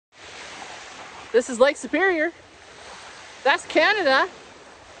This is Lake Superior. That's Canada.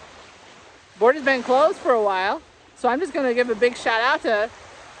 Border's been closed for a while. So I'm just gonna give a big shout out to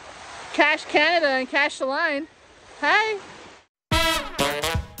Cache Canada and Cache the Line. Hey.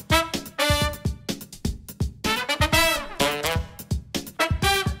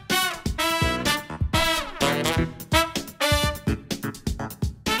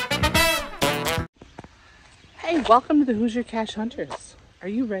 Hey, welcome to the Hoosier Cache Hunters. Are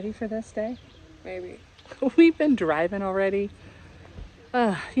you ready for this day? Maybe. We've been driving already.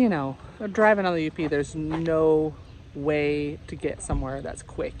 You know, driving on the UP, there's no way to get somewhere that's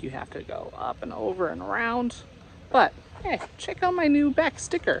quick. You have to go up and over and around. But hey, check out my new back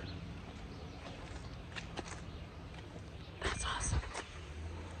sticker. That's awesome.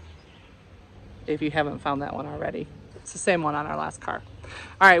 If you haven't found that one already, it's the same one on our last car.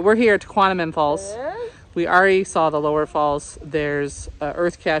 All right, we're here at Tahquamenon Falls. We already saw the lower falls. There's an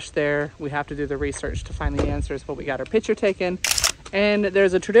earth cache there. We have to do the research to find the answers, but we got our picture taken. And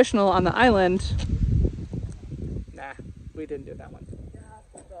there's a traditional on the island. Nah, we didn't do that one.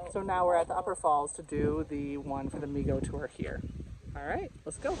 So now we're at the upper falls to do the one for the MiGeo Tour here. All right,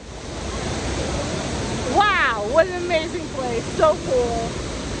 let's go. Wow, what an amazing place. So cool.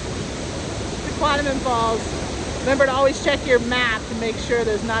 Tahquamenon Falls. Remember to always check your map to make sure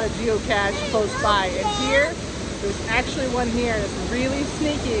there's not a geocache close by. And here, there's actually one here. It's really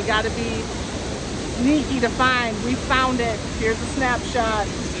sneaky. You gotta be sneaky to find. We found it. Here's a snapshot.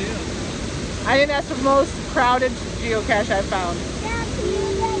 I think that's the most crowded geocache I've found.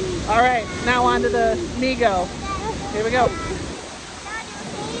 All right, now on to the MiGeo. Here we go.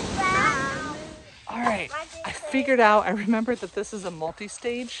 All right, I figured out, I remembered that this is a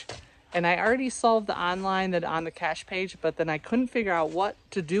multi-stage. And I already solved the online that on the cache page, but then I couldn't figure out what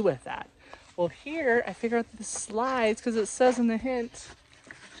to do with that. Well, here I figured out the slides because it says in the hint.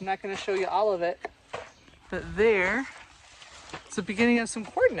 I'm not going to show you all of it, but there, it's the beginning of some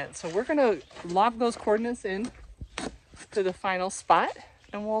coordinates. So we're going to log those coordinates in to the final spot,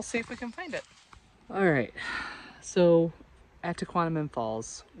 and we'll see if we can find it. All right, so at Tahquamenon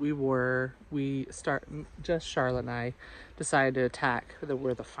Falls, just Charlotte and I decided to attack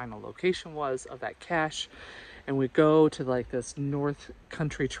where the final location was of that cache. And we go to like this North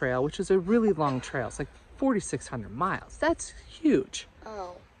Country Trail, which is a really long trail. It's like 4,600 miles. That's huge.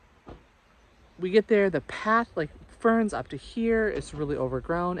 Oh. We get there, the path, like ferns up to here, it's really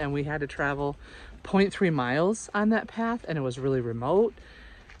overgrown. And we had to travel 0.3 miles on that path, and it was really remote.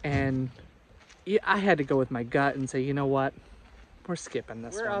 And I had to go with my gut and say, you know what? We're skipping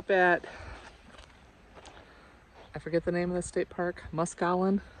this one. We're up at, I forget the name of the state park,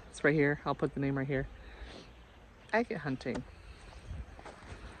 Muscallon. It's right here. I'll put the name right here. Agate hunting.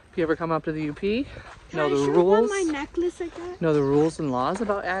 If you ever come up to the UP, know the rules. My necklace like that? Know the rules and laws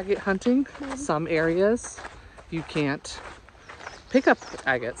about agate hunting. Some areas you can't pick up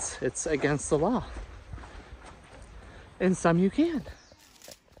agates. It's against the law. And some you can.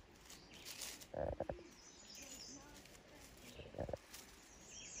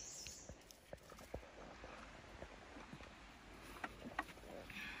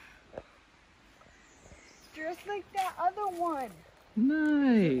 Just like that other one.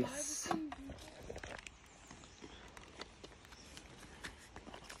 Nice.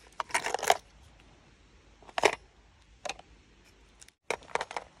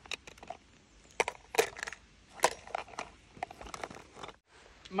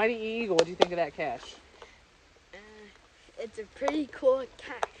 Mighty Eagle, what do you think of that cache? It's a pretty cool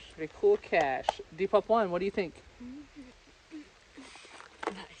cache. Pretty cool cache. Deep Up 1, what do you think?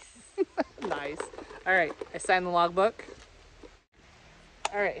 Nice. Nice. All right, I signed the logbook.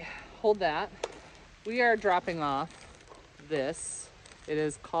 All right, hold that. We are dropping off this. It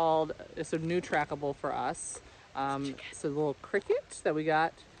is called, it's a new trackable for us. It's a little cricket that we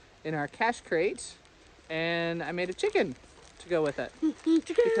got in our cache crate. And I made a chicken to go with it.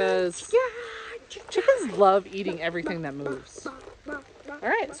 Because chickens love eating everything that moves. All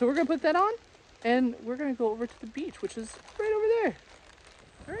right, so we're gonna put that on and we're gonna go over to the beach, which is right over there.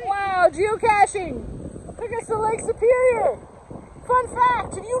 Right. Wow, geocaching! Look at the Lake Superior! Fun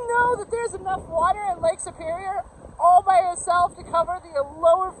fact, did you know that there's enough water in Lake Superior all by itself to cover the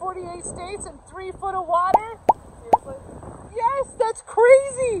lower 48 states in 3 foot of water? Seriously? Yes, that's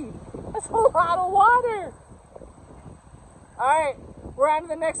crazy! That's a lot of water! Alright, we're on to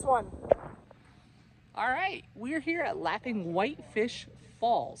the next one. Alright, we're here at Lapping Whitefish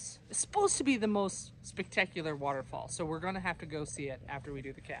Falls. It's supposed to be the most spectacular waterfall, so we're gonna have to go see it after we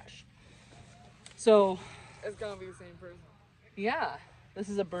do the cache. So it's gonna be the same person. Yeah, this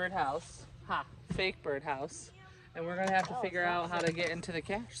is a birdhouse. Ha, fake birdhouse. And we're gonna have to figure out how to get into the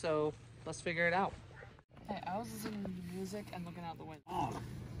cache. So Let's figure it out. Hey, I was listening to music and looking out the window. Oh.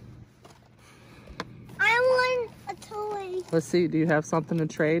 I want a toy. Let's see, do you have something to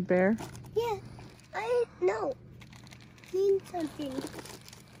trade, Bear? Yeah, I know. Need something.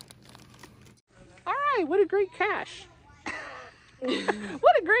 All right, what a great cache.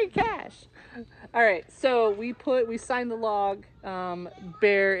 What a great cache. All right, so we signed the log.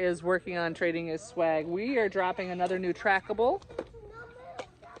 Bear is working on trading his swag. We are dropping another new trackable,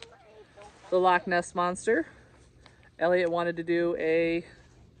 the Loch Ness Monster. Elliot wanted to do a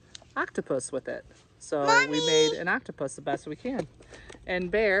octopus with it. So we made an octopus the best we can.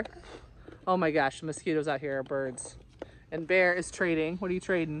 And Bear, oh my gosh, the mosquitoes out here are birds. And Bear is trading, what are you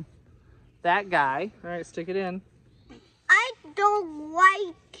trading? That guy. All right, stick it in. I don't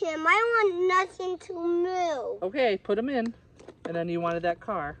like him. I want nothing to move. Okay, put him in. And then you wanted that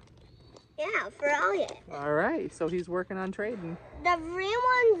car. Yeah, for Elliot. All right, so he's working on trading. The green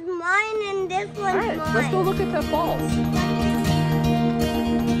one's mine and this one's All right, mine. let's go look at the falls.